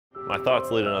My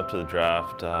thoughts leading up to the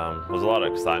draft was a lot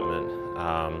of excitement.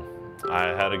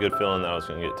 I had a good feeling that I was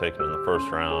going to get taken in the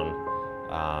first round.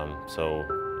 So,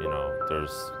 you know,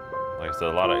 there's, like I said,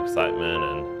 a lot of excitement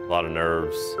and a lot of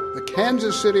nerves. The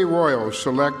Kansas City Royals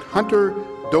select Hunter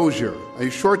Dozier, a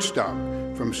shortstop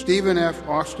from Stephen F.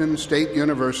 Austin State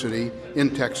University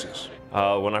in Texas.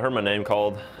 When I heard my name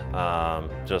called,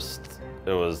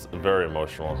 it was very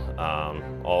emotional.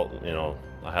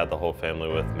 I had the whole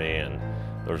family with me, and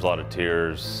there was a lot of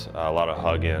tears, a lot of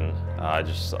hugging. I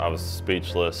was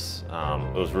speechless.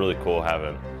 It was really cool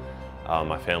having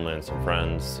my family and some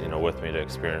friends, with me to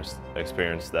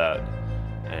experience that.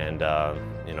 And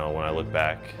when I look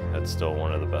back, it's still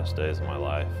one of the best days of my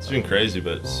life. It's been crazy,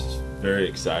 but it's very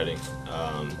exciting.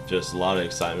 Just a lot of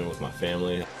excitement with my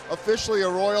family. Officially a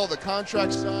Royal, the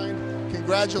contract signed.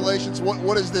 Congratulations.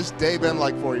 What has this day been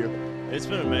like for you? It's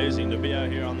been amazing to be out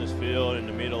here on this field and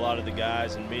to meet a lot of the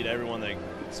guys and meet everyone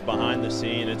that's behind the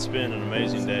scene. It's been an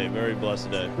amazing day, very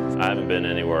blessed day. I haven't been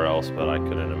anywhere else, but I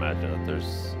couldn't imagine that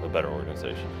there's a better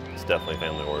organization. It's definitely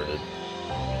family-oriented.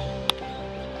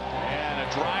 And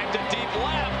a drive to deep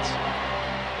left.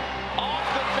 Off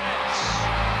the fence.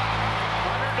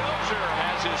 Hunter Dozier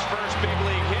has his first big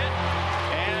league hit,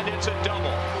 and it's a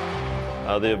double.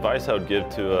 The advice I would give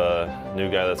to a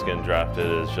new guy that's getting drafted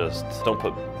is just don't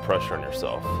put pressure on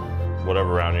yourself.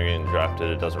 Whatever round you're getting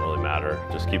drafted, it doesn't really matter.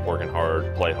 Just keep working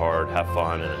hard, play hard, have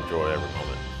fun, and enjoy every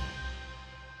moment.